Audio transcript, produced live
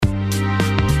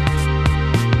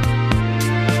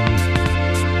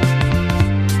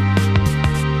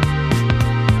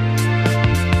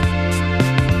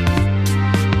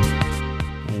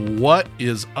What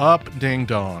is up, ding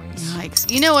dongs? Yikes.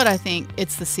 You know what I think?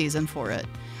 It's the season for it.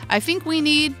 I think we've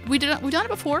done it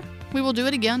before. We will do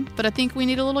it again, but I think we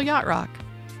need a little yacht rock.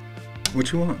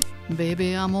 What you want?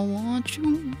 Baby, I'ma want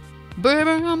you.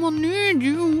 Baby, I'ma need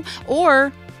you.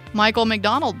 Or Michael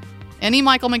McDonald. Any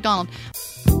Michael McDonald.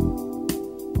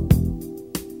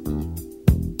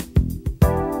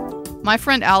 My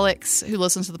friend Alex, who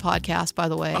listens to the podcast, by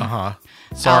the way.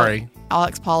 Sorry.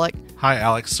 Alex Pollock. Hi,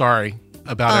 Alex. Sorry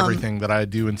about everything that I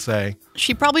do and say.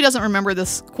 She probably doesn't remember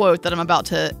this quote that I'm about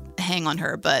to hang on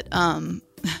her, but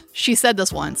she said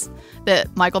this once,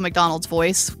 that Michael McDonald's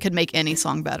voice could make any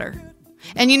song better.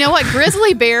 And you know what?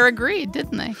 Grizzly Bear agreed,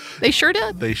 didn't they? They sure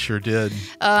did. They sure did.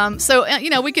 So,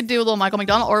 we could do a little Michael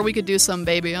McDonald, or we could do some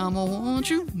Baby, I'ma want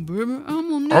you, baby,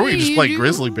 I'ma need you. Or we could just play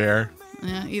Grizzly Bear.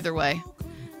 Yeah, either way.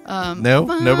 No?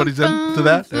 Nobody's into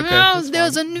that? Okay.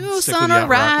 There's a new sun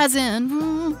rising.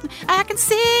 I can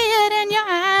see it in your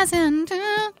eyes. And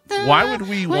why would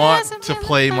we want to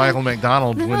play Michael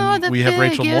McDonald when we have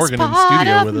Rachel Morgan in the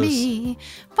studio with us?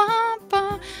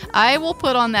 I will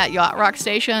put on that yacht rock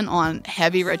station on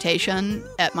heavy rotation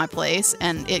at my place,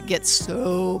 and it gets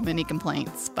so many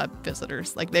complaints by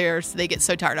visitors. Like they get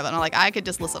so tired of it. And I'm like, I could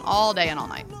just listen all day and all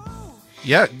night.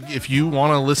 Yeah, if you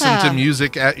want to listen to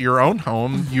music at your own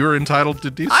home, you're entitled to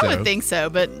do so. I would think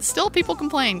so, but still people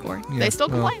complain, Corey. Yeah, they still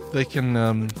complain. They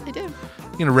can... they do.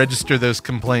 You know, register those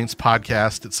complaints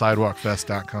podcast at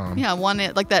sidewalkfest.com. Yeah,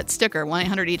 like that sticker,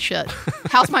 1-800-EAT-SHIT.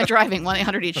 How's my driving?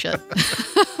 1-800-EAT-SHIT.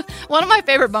 One of my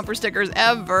favorite bumper stickers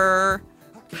ever.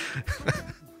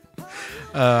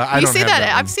 I've seen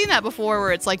that before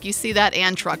where it's like you see that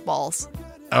and truck balls.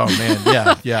 Oh man,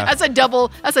 yeah. That's a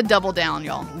double down,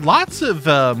 y'all. Lots of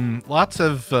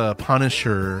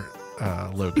Punisher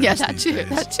logos. Yeah, that too.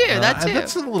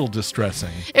 That's a little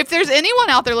distressing. If there's anyone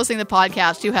out there listening to the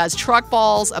podcast who has truck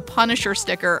balls, a Punisher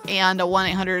sticker, and a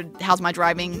 1-800 How's My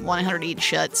Driving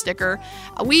 1-800-EAT-SHIT sticker,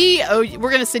 we're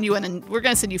going to send you we're going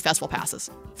to send you festival passes.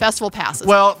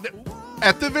 Well,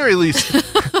 at the very least,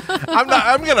 I'm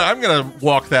gonna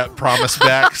walk that promise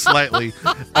back slightly.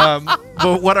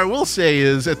 But what I will say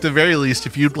is, at the very least,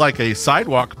 if you'd like a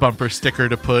sidewalk bumper sticker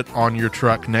to put on your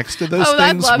truck next to those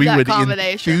things, we would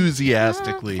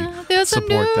enthusiastically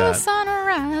support that. Sun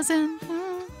rising.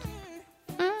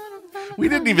 We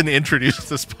didn't even introduce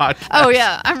this podcast. Oh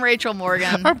yeah, I'm Rachel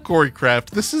Morgan. I'm Corey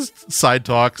Kraft. This is Side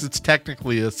Talks. It's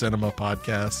technically a cinema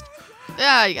podcast.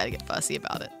 Yeah, you got to get fussy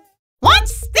about it.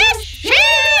 What's this shit?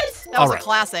 That was a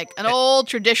classic, an old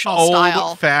traditional style.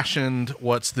 Old-fashioned,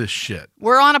 what's this shit?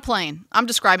 We're on a plane. I'm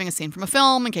describing a scene from a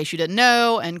film, in case you didn't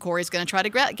know, and Corey's going to try to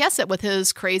guess it with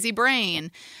his crazy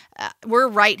brain. We're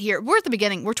right here. We're at the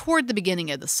beginning. We're toward the beginning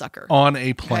of this sucker. On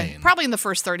a plane. Okay? Probably in the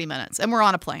first 30 minutes, and we're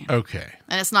on a plane. Okay.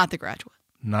 And it's not The Graduate.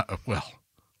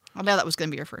 I know that was going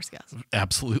to be your first guess.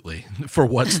 Absolutely. For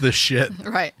what's this shit?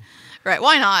 Right.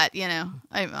 Why not? You know,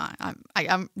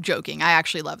 I'm joking. I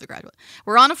actually love The Graduate.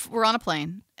 We're on a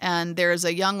plane, and there's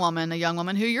a young woman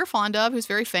who you're fond of, who's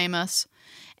very famous,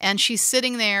 and she's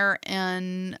sitting there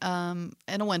in a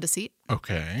window seat.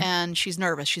 Okay. And she's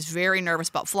nervous. She's very nervous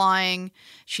about flying.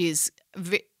 She's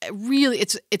really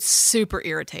it's super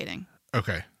irritating.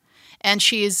 Okay. And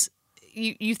she's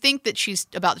you think that she's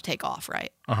about to take off,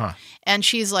 right? Uh-huh. And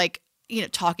she's like,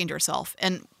 talking to herself,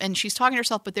 and she's talking to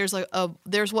herself, but there's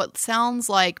there's what sounds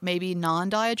like maybe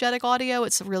non-diegetic audio.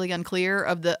 It's really unclear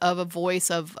of a voice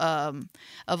of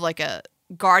like a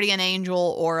guardian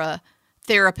angel or a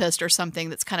therapist or something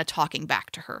that's kind of talking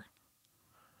back to her.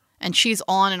 And she's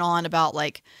on and on about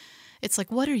it's like,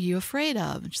 what are you afraid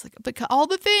of? And she's like, but all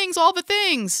the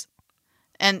things.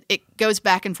 And it goes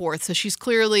back and forth. So she's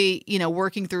clearly,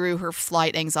 working through her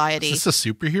flight anxiety. Is this a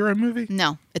superhero movie?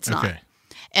 No, it's not. Okay.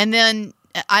 And then,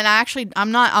 I'm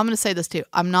going to say this too.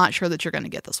 I'm not sure that you're going to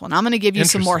get this one. I'm going to give you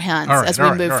some more hints as we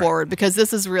move forward, because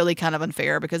this is really kind of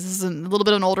unfair, because this is a little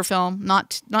bit of an older film,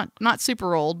 not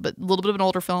super old, but a little bit of an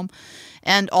older film.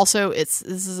 And also this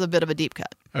is a bit of a deep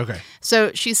cut. Okay.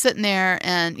 So she's sitting there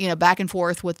and, back and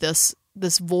forth with this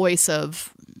voice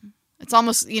of, it's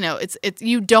almost, it's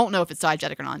you don't know if it's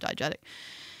diegetic or non-diegetic.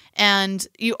 And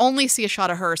you only see a shot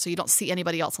of her, so you don't see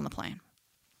anybody else on the plane.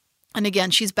 And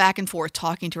again, she's back and forth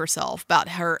talking to herself about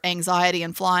her anxiety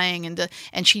and flying,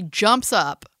 and she jumps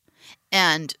up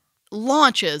and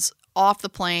launches off the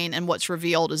plane, and what's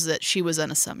revealed is that she was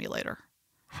in a simulator.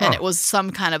 Huh. And it was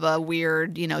some kind of a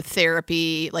weird,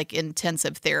 therapy, like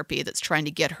intensive therapy that's trying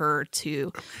to get her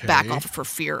to back off of her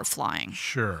fear of flying.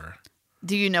 Sure.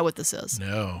 Do you know what this is?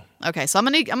 No. Okay, so I'm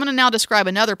gonna now describe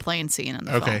another plane scene in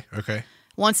the film. Okay.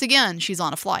 Once again, she's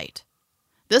on a flight.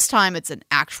 This time it's an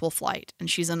actual flight, and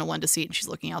she's in a window seat and she's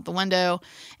looking out the window,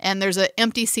 and there's an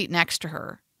empty seat next to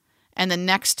her. And then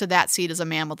next to that seat is a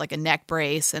man with like a neck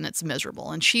brace, and it's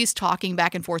miserable. And she's talking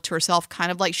back and forth to herself,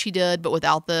 kind of like she did, but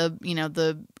without the,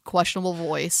 the questionable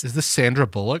voice. Is this Sandra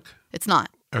Bullock? It's not.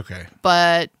 Okay.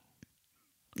 But,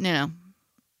 well,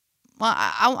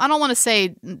 I don't want to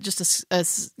say just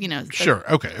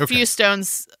Sure. Okay. few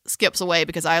stones skips away,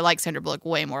 because I like Sandra Bullock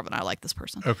way more than I like this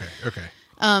person. Okay.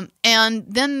 And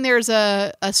then there's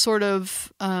a sort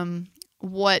of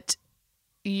what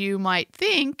you might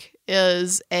think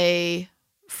is a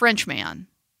French man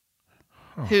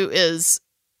who is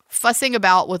fussing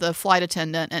about with a flight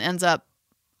attendant and ends up,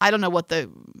 I don't know what the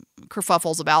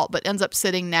kerfuffle's about, but ends up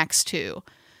sitting next to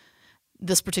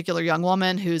this particular young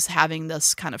woman who's having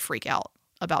this kind of freak out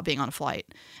about being on a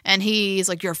flight. And he's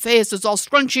like, your face is all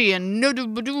scrunchy and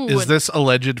no-do-ba-do. Is this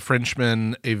alleged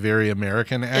Frenchman a very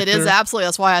American actor? It is, absolutely.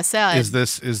 That's why I said. Is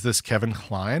this Kevin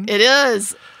Kline? It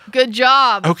is. Good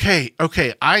job. Okay.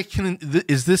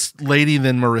 Is this lady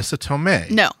then Marissa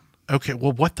Tomei? No. Okay,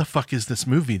 well, what the fuck is this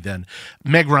movie then?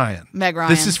 Meg Ryan.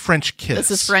 This is French Kiss.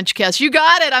 This is French Kiss. You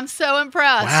got it. I'm so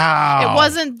impressed. Wow. It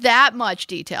wasn't that much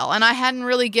detail, and I hadn't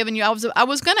really given you. I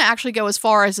was going to actually go as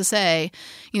far as to say,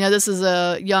 this is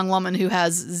a young woman who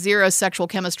has zero sexual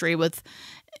chemistry with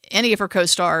any of her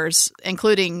co-stars,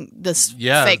 including this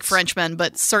fake Frenchman,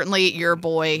 but certainly your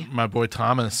boy, my boy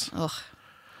Thomas. Ugh.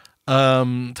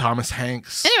 Thomas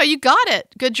Hanks. Anyway, you got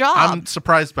it. Good job. I'm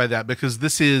surprised by that, because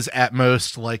this is at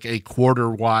most like a quarter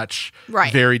watch,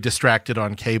 very distracted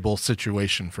on cable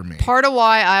situation for me. Part of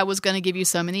why I was going to give you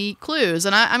so many clues.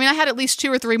 And I had at least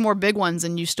 2 or 3 more big ones,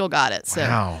 and you still got it. So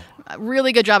wow.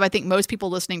 Really good job. I think most people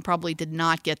listening probably did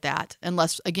not get that,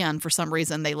 unless, again, for some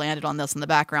reason they landed on this in the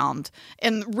background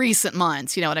in recent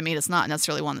months. You know what I mean? It's not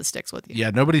necessarily one that sticks with you.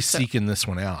 Yeah, nobody's seeking this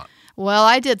one out. Well,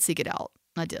 I did seek it out.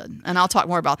 I did. And I'll talk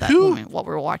more about that what we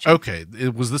were watching. Okay.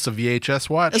 Was this a VHS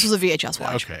watch? This was a VHS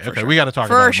watch. Okay. Sure. We got to talk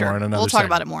about it more in another We'll talk segment.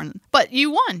 about it more. But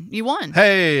you won.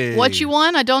 Hey. What you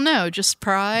won, I don't know. Just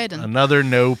pride. And another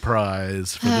no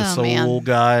prize for this old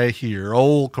guy here,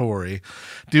 old Corey,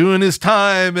 doing his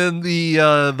time in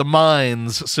the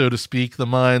mines, so to speak, the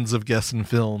mines of guessing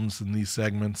films in these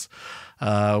segments.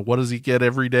 What does he get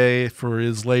every day for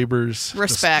his labors?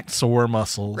 Respect. Just sore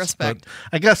muscles. Respect. But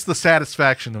I guess the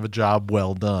satisfaction of a job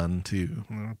well done, to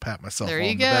pat myself on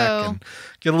the back and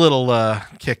get a little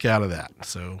kick out of that.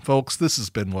 So, folks, this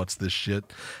has been What's This Shit?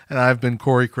 And I've been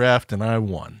Corey Kraft, and I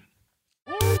won.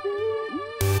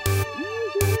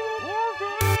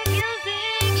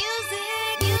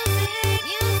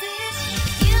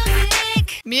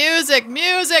 Music.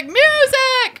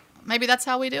 Maybe that's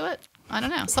how we do it. I don't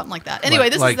know. Something like that. Anyway,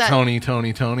 this is that. Tony.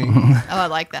 Oh, I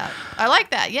like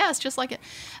that. Yes, just like it.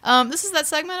 This is that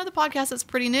segment of the podcast that's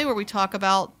pretty new, where we talk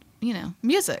about,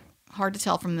 music. Hard to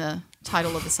tell from the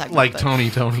title of the segment. Like Tony.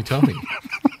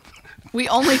 We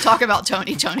only talk about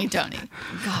Tony.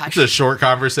 Gosh. It's a short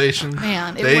conversation.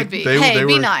 Man, it would be. Hey,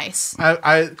 be nice.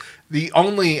 The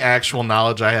only actual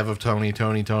knowledge I have of Tony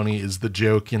is the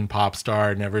joke in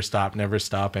Popstar, Never Stop, Never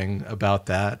Stopping, about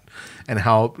that, and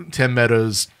how Tim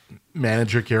Meadows'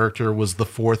 manager character was the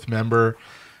 4th member,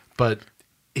 but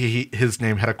his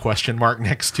name had a question mark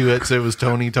next to it, so it was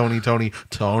Tony.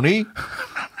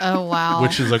 Oh, wow.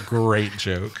 Which is a great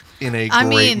joke in a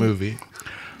great movie.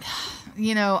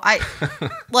 I'm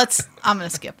going to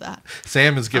skip that.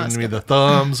 Sam is giving me the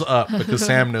thumbs up, because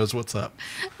Sam knows what's up.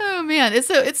 Oh man,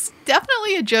 it's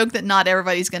definitely a joke that not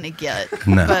everybody's going to get.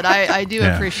 No. But I do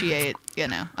appreciate,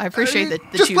 I appreciate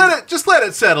that just let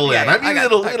it settle in. Yeah, I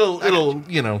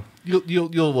mean,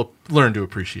 you'll learn to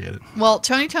appreciate it. Well,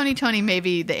 Tony may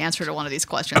be the answer to one of these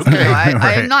questions. Okay.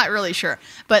 I am not really sure.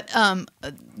 But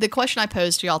the question I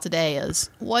posed to y'all today is,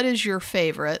 what is your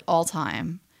favorite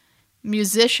all-time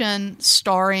musician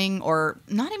starring, or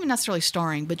not even necessarily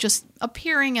starring, but just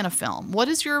appearing in a film? What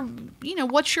is your,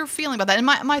 what's your feeling about that? And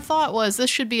my thought was, this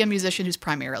should be a musician who's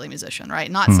primarily a musician,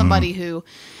 right? Not somebody who,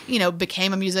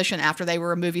 became a musician after they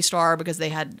were a movie star because they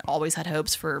had always had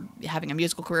hopes for having a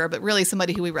musical career, but really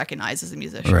somebody who we recognize as a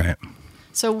musician. Right.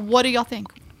 So what do y'all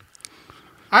think?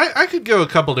 I could go a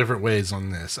couple different ways on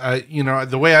this.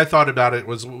 The way I thought about it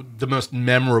was the most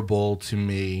memorable to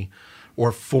me,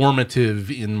 or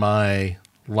formative in my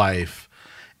life.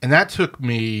 And that took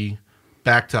me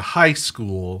back to high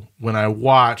school, when I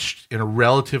watched, in a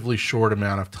relatively short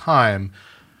amount of time,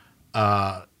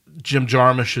 Jim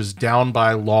Jarmusch's Down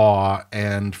by Law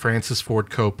and Francis Ford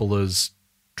Coppola's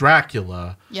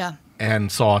Dracula. Yeah. And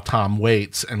saw Tom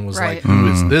Waits and was like, who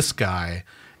is this guy?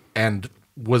 And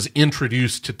was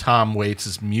introduced to Tom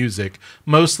Waits' music,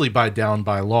 mostly by Down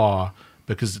by Law,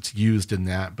 because it's used in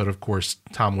that. But of course,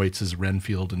 Tom Waits is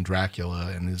Renfield in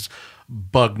Dracula and is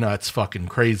bug nuts fucking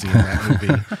crazy in that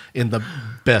movie in the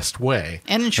best way.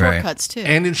 And in Shortcuts, too.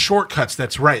 And in Shortcuts,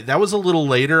 that's right. That was a little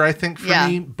later, I think, for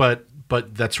me, but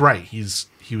that's right. He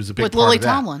was a big with part Lily of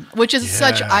that. Tomlin, which is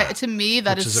to me,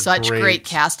 that Which is is such great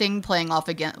casting, playing off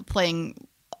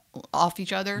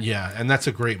each other. Yeah, and that's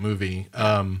a great movie.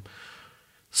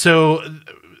 So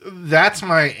that's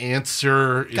my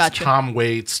answer is Tom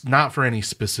Waits, not for any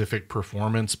specific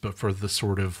performance, but for the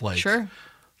sort of like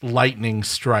lightning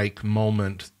strike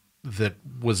moment that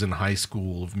was in high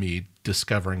school of me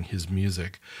discovering his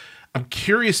music. I'm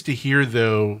curious to hear,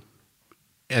 though,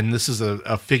 and this is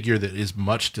a figure that is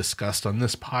much discussed on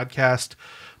this podcast,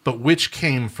 but which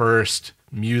came first,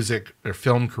 music or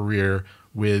film career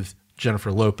with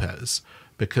Jennifer Lopez?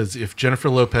 Because if Jennifer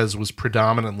Lopez was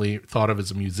predominantly thought of as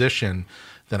a musician,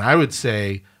 then I would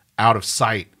say Out of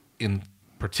Sight in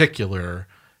particular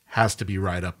has to be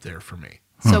right up there for me.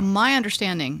 So my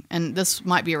understanding, and this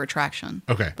might be a retraction,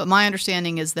 but my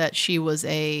understanding is that she was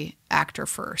a actor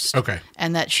first,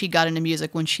 and that she got into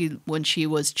music when she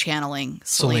was channeling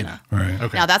Selena. Right.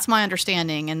 Okay. Now that's my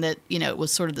understanding, and that it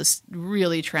was sort of this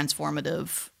really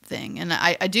transformative thing, and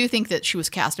I do think that she was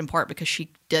cast in part because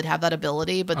she did have that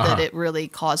ability, but that it really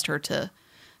caused her to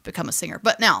become a singer.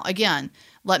 But now, again,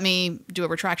 let me do a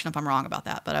retraction if I'm wrong about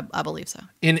that, but I believe so.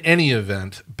 In any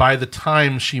event, by the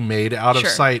time she made Out of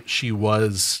Sight, she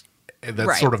was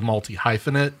that sort of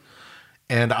multi-hyphenate,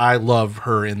 and I love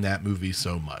her in that movie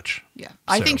so much. Yeah.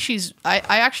 I think I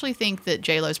actually think that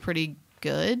J-Lo's pretty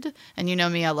good, and you know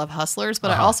me, I love Hustlers, but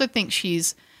I also think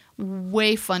she's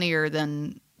way funnier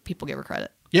than people give her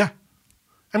credit. Yeah.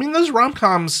 I mean, those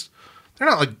rom-coms, they're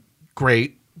not like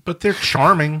great, but they're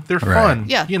charming. They're fun.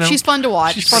 Yeah, she's fun to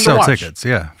watch. She's fun Sell to watch. tickets,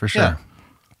 yeah, for sure. Yeah.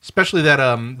 Especially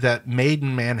that Made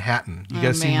in Manhattan. You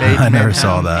guys seen man. Made in Manhattan? I never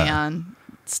saw that. Man,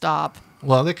 stop.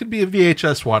 Well, that could be a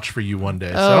VHS watch for you one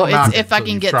day. Oh, so it's if I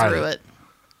can get through it.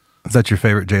 Is that your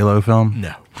favorite J-Lo film?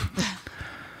 No.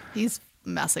 He's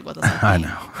messing with us. I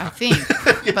know. I think.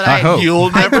 But I hope. You'll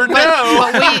never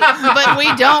know. But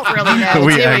we don't really know, do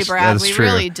we, Brad? That's We true.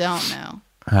 really don't know.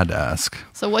 I had to ask.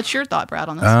 So what's your thought, Brad,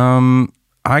 on this?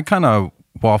 I kind of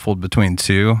waffled between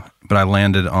two, but I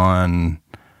landed on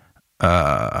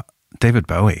David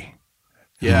Bowie.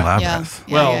 Yeah. Labyrinth.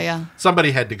 Yeah.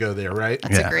 Somebody had to go there, right?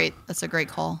 That's a great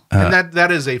call. And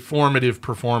that is a formative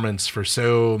performance for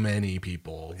so many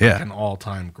people. Yeah. Like an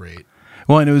all-time great.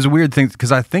 Well, and it was a weird thing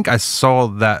because I think I saw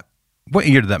that. What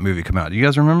year did that movie come out? Do you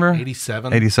guys remember?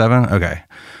 87. 87? Okay.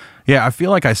 Yeah, I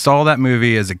feel like I saw that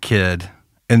movie as a kid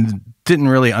and didn't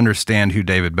really understand who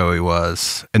David Bowie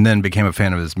was, and then became a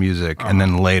fan of his music, and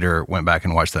then later went back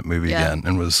and watched that movie again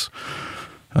and was,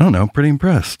 I don't know, pretty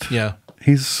impressed. Yeah.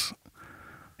 He's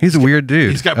a weird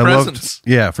dude. He's got presence.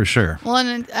 Yeah, for sure. Well,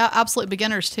 and Absolute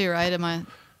Beginners too, right?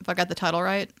 If I got the title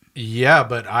right? Yeah,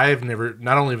 but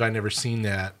not only have I never seen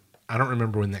that, I don't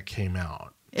remember when that came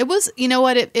out. It was, you know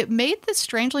what? It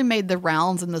strangely made the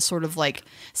rounds in the sort of like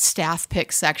staff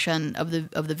pick section of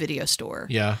the video store.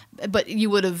 Yeah. But you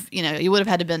would have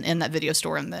had to been in that video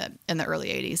store in the early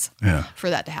 80s for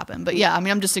that to happen. But yeah, I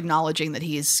mean, I'm just acknowledging that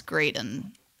he's great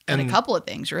in a couple of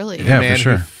things, really. The Yeah, Man for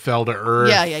sure. Who Fell to Earth.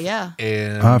 Yeah.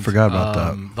 And I forgot about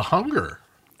that. The Hunger.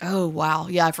 Oh, wow.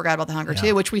 Yeah, I forgot about The Hunger,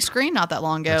 too, which we screened not that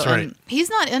long ago. That's right. And he's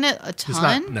not in it a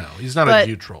ton. He's not but a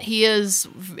neutral. He is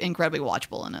incredibly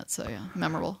watchable in it. So, yeah,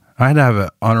 memorable. I had to have an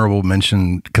honorable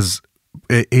mention because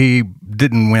he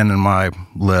didn't win in my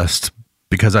list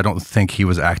because I don't think he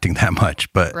was acting that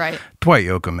much. But Dwight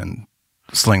Yoakam in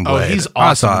Sling Blade. Oh, he's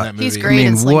awesome in that movie. He's great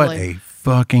in Sling what Blade. a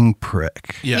fucking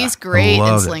prick. Yeah. He's great in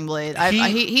Love it. Sling Blade.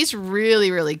 He's really,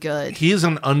 really good. He's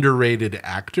an underrated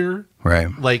actor.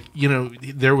 Right. Like,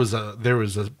 there was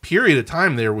a period of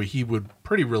time there where he would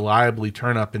pretty reliably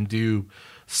turn up and do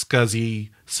scuzzy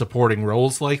supporting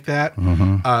roles like that.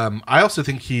 Mm-hmm. I also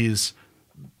think he's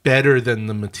better than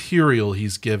the material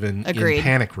he's given in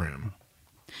Panic Room.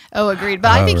 Oh, agreed.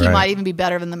 But I think he might even be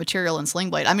better than the material in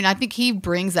Sling Blade. I mean, I think he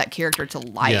brings that character to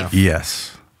life. Yeah.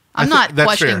 Yes. I'm not that's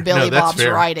questioning fair. Billy No, that's Bob's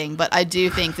fair. writing, but I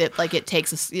do think that it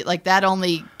takes that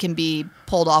only can be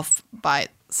pulled off by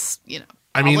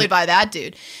probably by that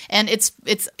dude, and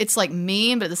it's like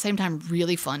mean, but at the same time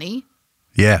really funny.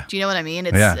 Yeah. Do you know what I mean?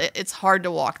 It's hard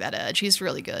to walk that edge. He's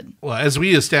really good. Well, as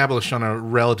we established on a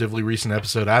relatively recent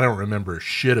episode, I don't remember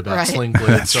shit about Sling Blade.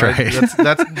 That's so right.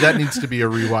 That needs to be a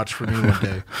rewatch for me one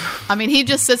day. I mean, he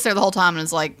just sits there the whole time and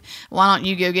is like, "Why don't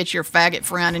you go get your faggot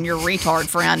friend and your retard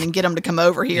friend and get them to come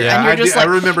over here?" Yeah, and you're just I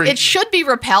like, remember it should be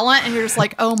repellent, and you're just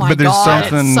like, "Oh my But there's god,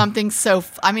 something- it's something so."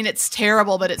 I mean, it's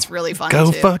terrible, but it's really funny.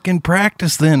 Go too. fucking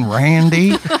practice then,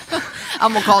 Randy.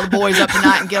 I'm gonna call the boys up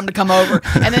tonight and get them to come over.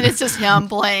 And then it's just him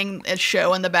playing a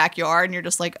show in the backyard, and you're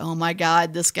just like, oh my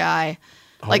god, this guy.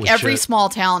 Like every small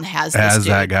town has this dude.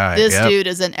 That guy. This dude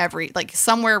is in every, like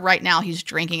somewhere right now he's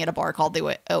drinking at a bar called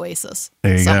the Oasis.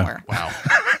 There you somewhere. Go.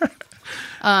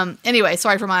 Wow. Anyway,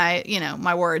 sorry for my,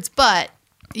 my words, but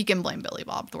you can blame Billy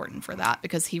Bob Thornton for that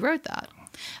because he wrote that.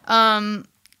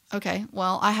 Okay,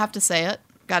 well, I have to say it.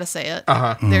 Got to say it.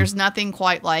 There's nothing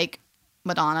quite like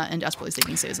Madonna and Desperately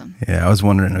Seeking Susan. Yeah, I was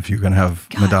wondering if you're going to have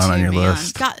Madonna on your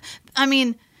list. I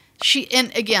mean,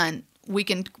 and again, we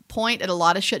can point at a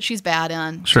lot of shit she's bad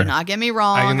in. Sure. Do not get me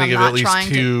wrong. I can think I'm of not at least trying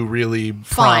two to, really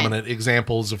prominent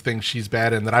examples of things she's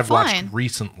bad in that I've watched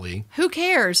recently. Who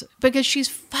cares? Because she's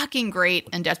fucking great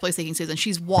in Desperately Seeking Susan.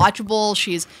 She's watchable.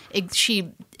 She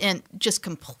just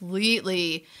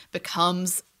completely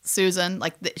becomes Susan.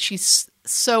 Like she's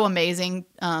so amazing.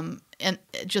 And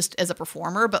just as a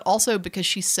performer, but also because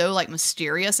she's so like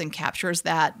mysterious and captures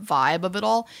that vibe of it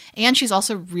all. And she's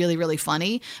also really, really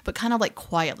funny, but kind of like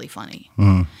quietly funny.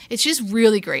 It's just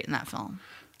really great in that film.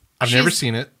 I've never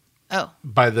seen it. Oh.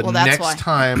 By the next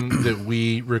time that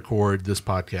we record this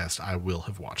podcast, I will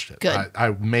have watched it. Good.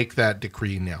 I make that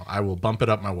decree now. I will bump it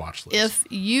up my watch list.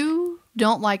 If you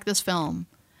don't like this film,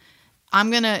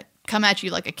 I'm going to come at you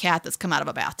like a cat that's come out of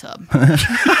a bathtub.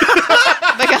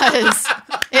 Because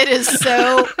it is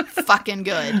so fucking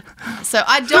good. So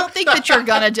I don't think that you're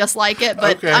going to just like it,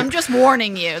 but I'm just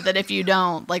warning you that if you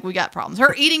don't, like, we got problems.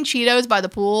 Her eating Cheetos by the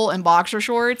pool in boxer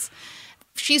shorts,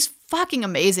 she's fucking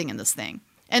amazing in this thing.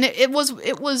 And it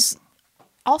was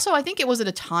also, I think it was at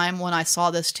a time when I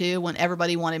saw this too, when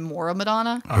everybody wanted more of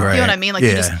Madonna. Right. You know what I mean? Like,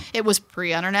 it was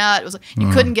pre-internet. It was like,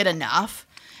 you couldn't get enough.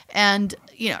 And,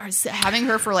 having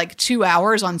her for like 2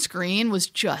 hours on screen was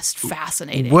just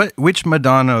fascinating. Which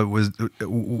Madonna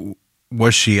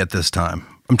was she at this time?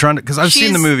 I'm trying to, because I've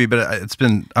seen the movie, but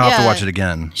I'll have to watch it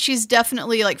again. She's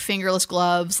definitely like Fingerless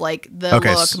Gloves, like the look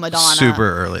Madonna.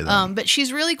 Super early then. But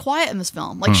she's really quiet in this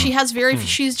film. Like she has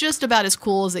she's just about as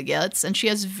cool as it gets, and she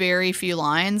has very few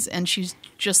lines, and she's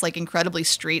just like incredibly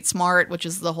street smart, which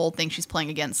is the whole thing she's playing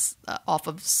against off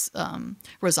of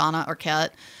Rosanna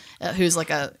Arquette. Who's like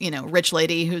a rich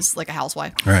lady who's like a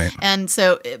housewife, right? And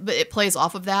so, but it plays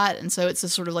off of that, and so it's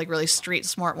this sort of like really street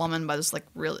smart woman, by this like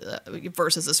really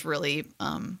versus this really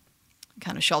kind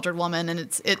of sheltered woman, and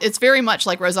it's very much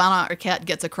like Rosanna Arquette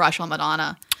gets a crush on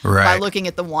Madonna by looking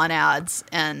at the one ads,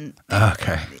 and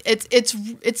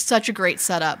it's such a great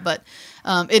setup, but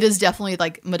it is definitely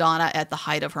like Madonna at the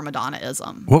height of her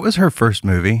Madonna-ism. What was her first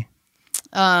movie?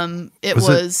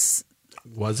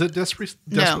 Was it Desperate?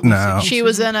 No. She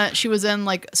was in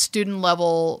like student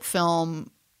level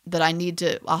film that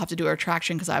I'll have to do a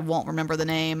retraction because I won't remember the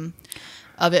name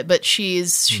of it, but she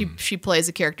plays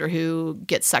a character who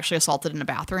gets sexually assaulted in a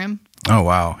bathroom. Oh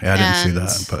wow. Yeah, I didn't see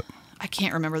that, but I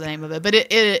can't remember the name of it, but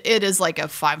it is like a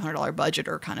 $500 budget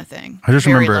or kind of thing. I just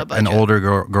remember an older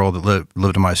girl that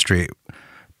lived on my street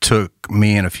took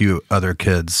me and a few other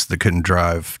kids that couldn't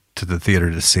drive to the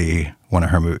theater to see one of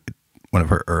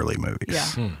her early movies.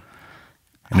 Yeah.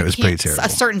 And it was pretty terrible. A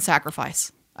Certain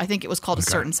Sacrifice. I think it was called A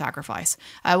Certain Sacrifice.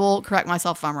 I will correct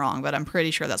myself if I'm wrong, but I'm pretty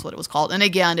sure that's what it was called. And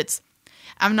again,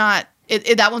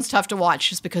 that one's tough to watch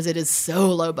just because it is so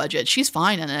low budget. She's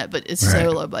fine in it, but it's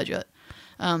so low budget.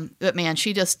 But man,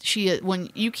 when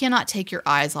you cannot take your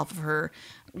eyes off of her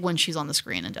when she's on the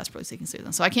screen in Desperately Seeking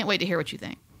Susan. So I can't wait to hear what you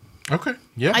think. Okay.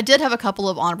 Yeah. I did have a couple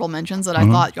of honorable mentions that I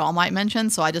thought y'all might mention,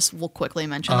 so I just will quickly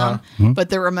mention them. But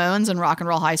the Ramones and Rock and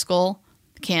Roll High School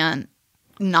can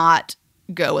not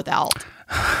go without.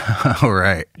 All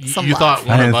right. You thought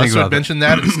one of us would mention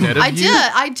that instead of you?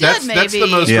 I did, maybe. That's the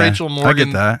most Rachel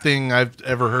Morgan thing I've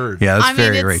ever heard. Yeah, that's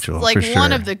very Rachel. It's like for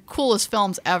one sure. of the coolest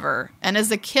films ever. And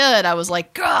as a kid, I was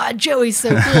like, God, Joey's so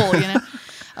cool,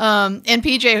 And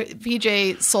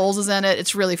PJ Souls is in it.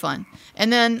 It's really fun.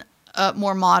 And then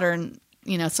more modern,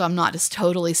 so I'm not just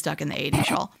totally stuck in the 80s,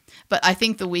 y'all. But I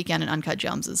think The Weeknd and Uncut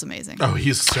Gems is amazing. Oh,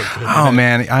 he's so good. Oh,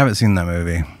 man. I haven't seen that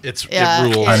movie. It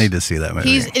rules. I need to see that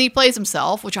movie. And he plays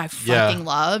himself, which I fucking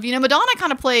love. Madonna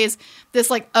kind of plays this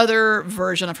like other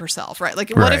version of herself, right? Like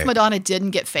what if Madonna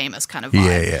didn't get famous kind of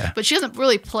vibe? Yeah. But she doesn't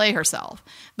really play herself.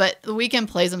 But The Weeknd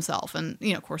plays himself. And,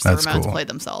 of course, the Ramones play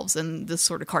themselves in this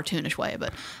sort of cartoonish way.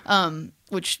 But,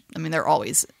 which, they're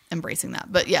always embracing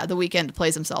that. But yeah, The Weeknd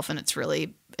plays himself and it's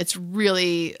really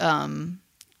kind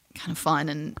of fun.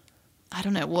 And I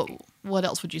don't know, what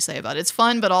else would you say about it? It's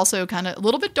fun, but also kind of a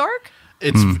little bit dark.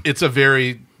 It's a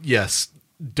very,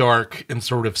 dark and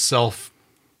sort of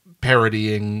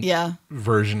parodying Yeah.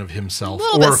 version of himself. A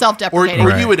little bit self-deprecating.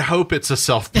 Or you would hope it's a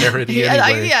self-parody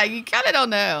anyway. Yeah, you kind of don't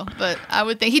know, but I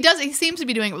would think he seems to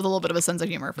be doing it with a little bit of a sense of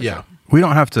humor. For sure. We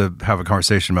don't have to have a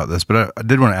conversation about this, but I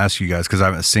did want to ask you guys, because I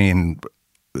haven't seen,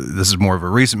 this is more of a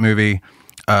recent movie.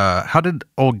 How did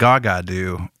old Gaga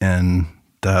do in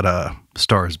that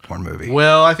Star is Born movie?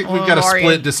 Well, I think we've got a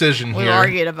split decision here. We've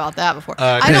argued about that before.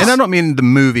 And I don't mean the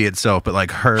movie itself, but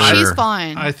like her. She's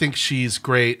fine. I think she's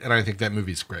great, and I think that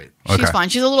movie's great. She's fine.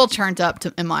 She's a little turned up,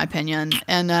 in my opinion,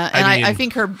 and I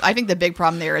think the big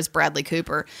problem there is Bradley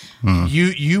Cooper.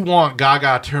 You want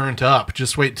Gaga turned up?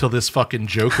 Just wait till this fucking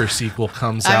Joker sequel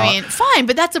comes out. I mean, fine,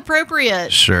 but that's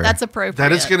appropriate. Sure, that's appropriate.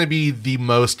 That is going to be the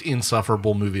most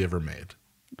insufferable movie ever made.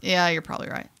 Yeah, you're probably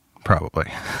right. Probably.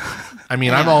 I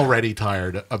mean, I'm already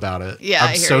tired about it. Yeah,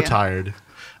 I'm so tired.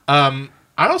 I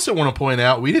also want to point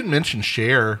out we didn't mention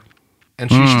Cher, and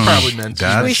she should probably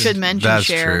mention. We should mention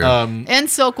Cher. True. In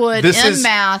Silkwood, in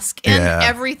Mask, in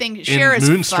everything. Cher is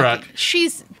Moonstruck.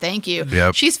 Thank you.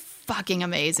 Yep. She's fucking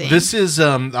amazing. This is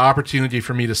the opportunity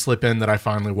for me to slip in that I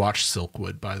finally watched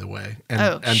Silkwood, by the way, and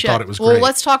thought it was great. Well,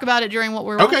 let's talk about it during what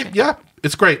we're watching. Okay, yeah,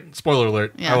 it's great. Spoiler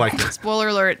alert. Yeah. I like it. Spoiler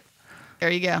alert. There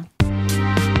you go.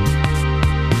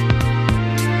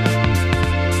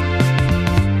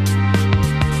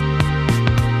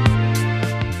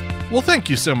 Well, thank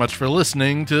you so much for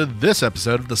listening to this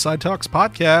episode of the Side Talks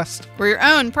podcast. We're your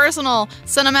own personal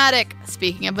cinematic,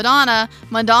 speaking of Madonna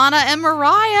and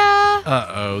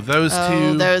Mariah.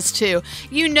 Those two.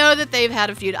 You know that they've had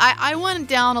a feud. I went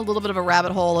down a little bit of a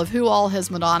rabbit hole of who all has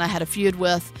Madonna had a feud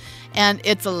with, and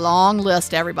it's a long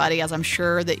list, everybody, as I'm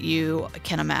sure that you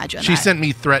can imagine. She sent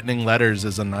me threatening letters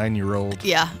as a 9-year-old.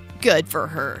 Yeah, good for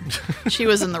her. She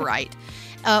was in the right.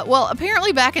 Well,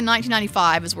 apparently back in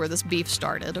 1995 is where this beef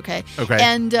started, okay? Okay.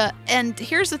 And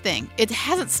here's the thing. It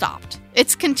hasn't stopped.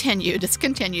 It's continued.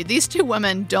 These two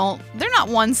women they're not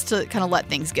ones to kind of let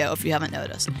things go, if you haven't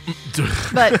noticed.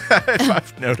 But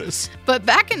I've noticed. But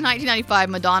back in 1995,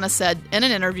 Madonna said in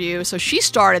an interview, so she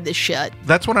started this shit.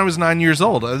 That's when I was 9 years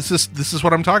old. This is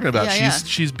what I'm talking about. Yeah,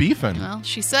 She's beefing. Well,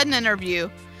 she said in an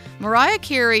interview, Mariah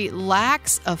Carey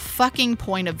lacks a fucking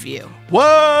point of view.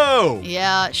 Whoa!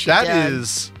 Yeah, she did. That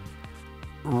is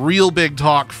real big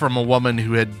talk from a woman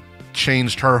who had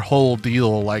changed her whole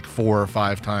deal like 4 or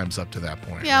 5 times up to that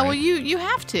point. Yeah, right? well, you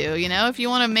have to, if you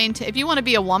want to if you want to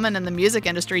be a woman in the music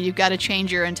industry, you've got to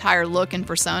change your entire look and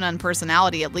persona and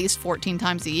personality at least 14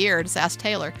 times a year. Just ask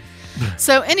Taylor.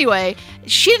 So anyway,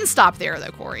 she didn't stop there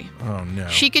though, Corey. Oh no.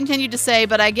 She continued to say,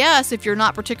 but I guess if you're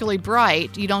not particularly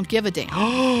bright, you don't give a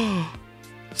damn.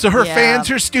 So her fans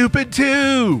are stupid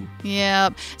too.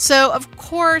 Yeah. So of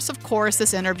course,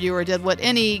 this interviewer did what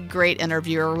any great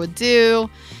interviewer would do,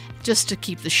 just to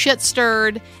keep the shit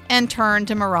stirred, and turned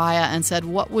to Mariah and said,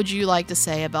 what would you like to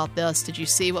say about this? Did you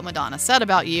see what Madonna said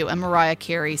about you? And Mariah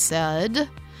Carey said,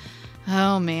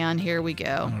 oh man, here we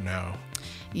go. Oh no.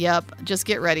 Yep, just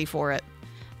get ready for it.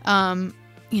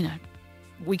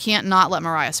 We can't not let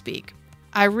Mariah speak.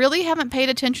 I really haven't paid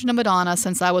attention to Madonna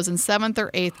since I was in 7th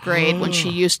or 8th grade when she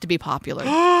used to be popular.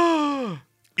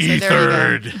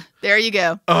 Ethered. There you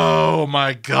go. Oh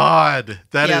my God.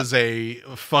 That is a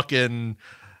fucking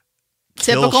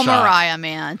typical Mariah,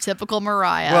 man. Typical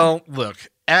Mariah. Well, look,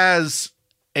 as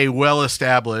a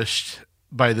well-established,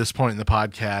 by this point in the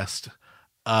podcast,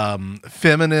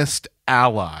 feminist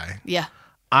ally. Yeah.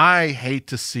 I hate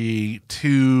to see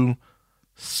 2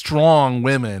 strong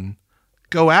women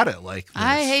go at it like this.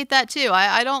 I hate that too.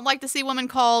 I don't like to see women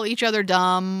call each other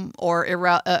dumb or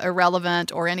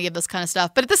irrelevant or any of this kind of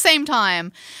stuff. But at the same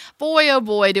time, boy, oh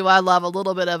boy, do I love a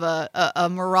little bit of a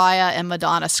Mariah and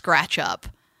Madonna scratch up.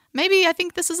 Maybe I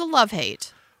think this is a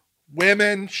love-hate.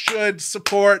 Women should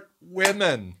support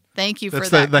women. Thank you for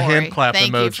That's that, the Corey. hand clap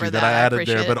Thank emoji that I added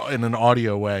there, but in an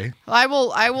audio way. I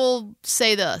will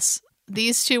say this.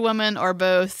 These 2 women are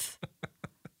both...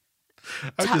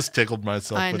 I just tickled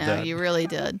myself I with know, that. you really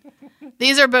did.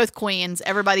 These are both queens.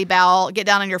 Everybody bow, get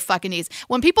down on your fucking knees.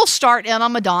 When people start in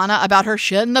on Madonna about her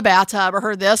shit in the bathtub or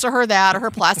her this or her that or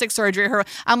her plastic surgery,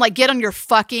 I'm like, get on your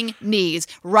fucking knees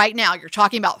right now. You're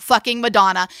talking about fucking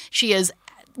Madonna. She's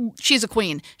a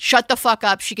queen. Shut the fuck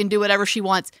up. She can do whatever she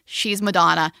wants. She's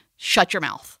Madonna. Shut your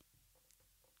mouth.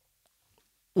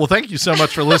 Well, thank you so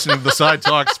much for listening to the Side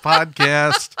Talks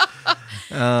podcast.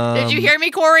 Did you hear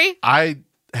me, Corey? I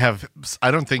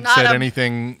don't think Not said a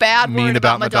anything bad mean word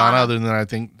about about Madonna Madonna. other than I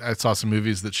think I saw some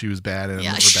movies that she was bad in.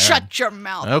 Yeah, that were bad. shut your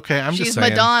mouth. Okay, I'm She's just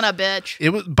saying. Madonna, bitch. It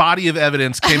was Body of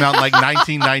Evidence came out in like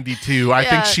 1992. I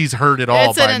think she's heard it all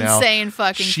It's by an now. insane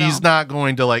fucking She's film. not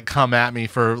going to like come at me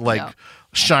for like No.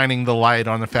 shining the light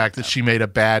on the fact that she made a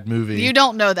bad movie. You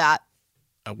don't know that.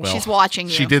 Well, she's watching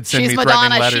you. She did send She's me Madonna.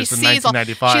 threatening letters She in sees all,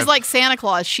 1995. she's like Santa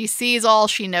Claus. She sees all.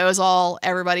 She knows all.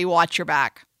 Everybody watch your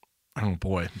back. Oh,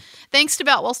 boy. Thanks to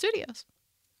Boutwell Studios.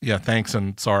 Yeah, thanks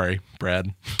and sorry,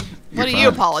 Brad. What are you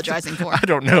apologizing for? I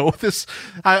don't know.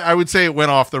 I would say it went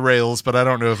off the rails, but I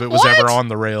don't know if it was What? ever on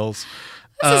the rails.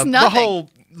 This is nothing.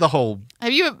 The whole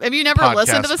Have you never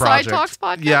listened to the project. Side Talks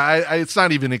podcast? Yeah, it's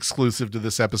not even exclusive to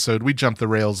this episode. We jumped the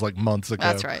rails like months ago.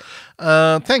 That's right.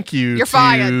 Thank you You're to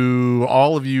fired.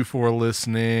 all of you for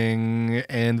listening,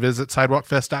 and visit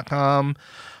sidewalkfest.com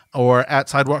or at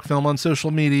Sidewalk Film on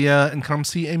social media and come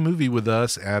see a movie with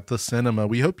us at the cinema.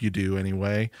 We hope you do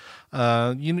anyway.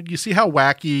 You see how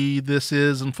wacky this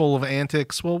is and full of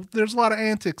antics? Well, there's a lot of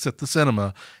antics at the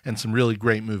cinema and some really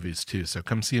great movies too. So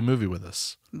come see a movie with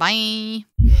us. Bye.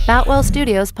 Boutwell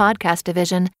Studios Podcast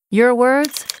Division. Your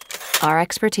words, our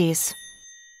expertise.